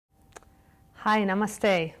Hi,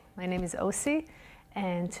 namaste. My name is Osi,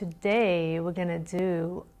 and today we're going to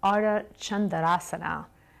do Ardha Chandrasana,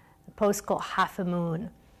 a pose called Half a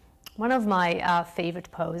Moon. One of my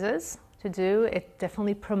favorite poses to do. It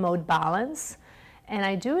definitely promotes balance, and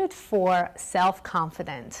I do it for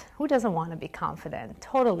self-confident. Who doesn't want to be confident?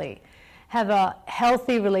 Totally. Have a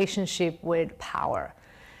healthy relationship with power.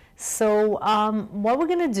 So what we're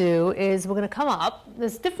going to do is we're going to come up.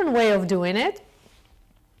 There's a different way of doing it.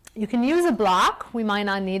 You can use a block. We might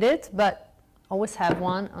not need it, but always have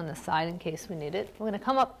one on the side in case we need it. We're going to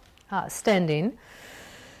come up standing.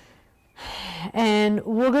 And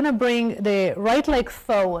we're going to bring the right leg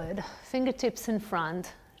forward, fingertips in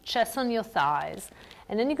front, chest on your thighs.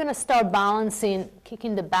 And then you're going to start balancing,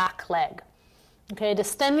 kicking the back leg. Okay, the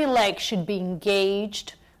standing leg should be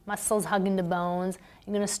engaged, muscles hugging the bones.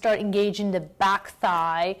 You're going to start engaging the back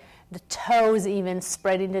thigh, the toes even,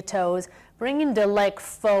 spreading the toes, bringing the leg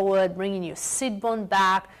forward, bringing your sit bone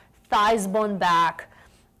back, thighs bone back,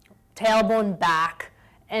 tailbone back,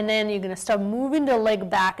 and then you're going to start moving the leg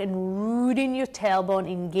back and rooting your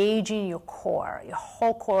tailbone, engaging your core. Your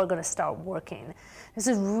whole core is going to start working. This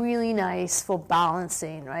is really nice for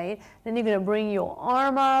balancing, right? Then you're going to bring your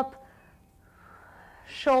arm up,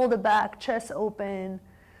 shoulder back, chest open,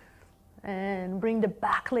 and bring the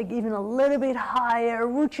back leg even a little bit higher.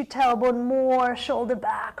 Root your tailbone more, shoulder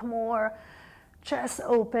back more, chest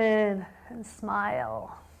open, and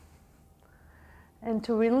smile. And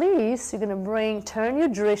to release, you're going to turn your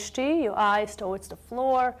drishti, your eyes towards the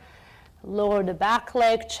floor, lower the back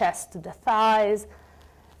leg, chest to the thighs,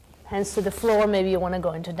 hands to the floor. Maybe you want to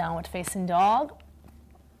go into downward facing dog.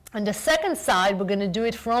 On the second side, we're going to do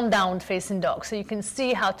it from downward facing dog. So you can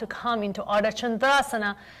see how to come into Ardha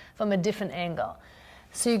Chandrasana from a different angle.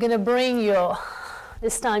 So you're going to bring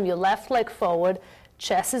this time your left leg forward,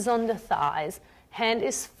 chest is on the thighs, hand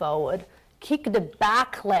is forward, kick the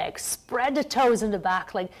back leg, spread the toes in the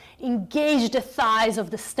back leg, engage the thighs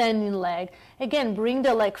of the standing leg. Again, bring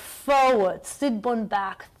the leg forward, sit bone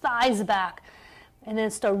back, thighs back, and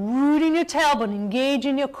then start rooting your tailbone,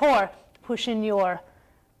 engaging your core,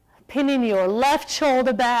 pinning your left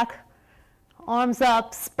shoulder back, arms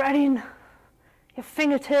up, spreading your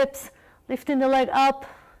fingertips, lifting the leg up,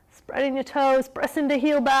 spreading your toes, pressing the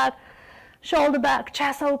heel back, shoulder back,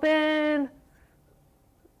 chest open,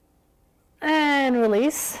 and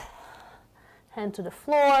release. Hand to the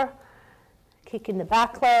floor, kicking the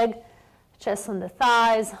back leg, chest on the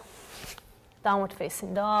thighs, downward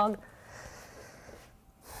facing dog.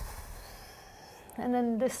 And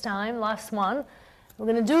then this time, last one, we're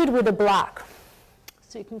going to do it with a block.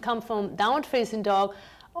 So you can come from downward facing dog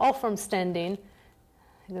or from standing.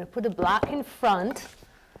 You're going to put a block in front.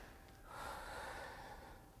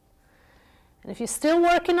 And if you're still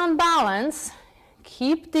working on balance,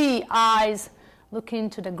 keep the eyes looking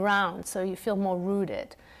to the ground so you feel more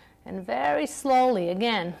rooted. And very slowly,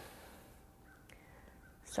 again,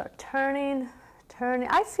 start turning.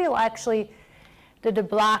 I feel actually that the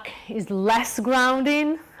block is less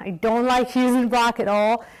grounding. I don't like using block at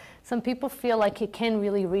all. Some people feel like you can't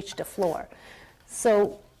really reach the floor.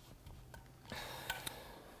 So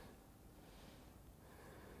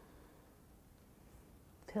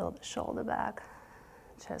peel the shoulder back,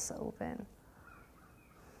 chest open.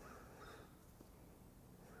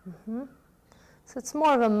 So it's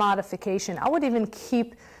more of a modification. I would even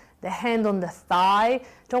keep the hand on the thigh.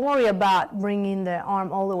 Don't worry about bringing the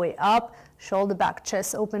arm all the way up. Shoulder back,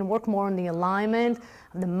 chest open. Work more on the alignment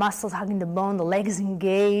of the muscles hugging the bone, the legs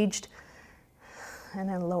engaged, and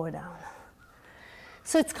then lower down.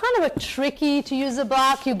 So it's kind of tricky to use a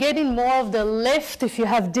block. You're getting more of the lift if you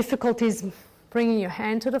have difficulties bringing your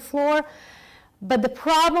hand to the floor. But the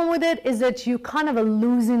problem with it is that you kind of are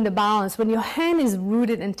losing the balance. When your hand is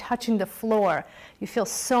rooted and touching the floor, you feel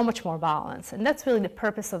so much more balance. And that's really the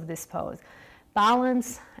purpose of this pose.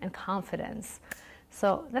 Balance and confidence.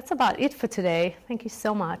 So that's about it for today. Thank you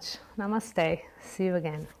so much. Namaste. See you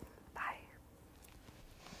again. Bye.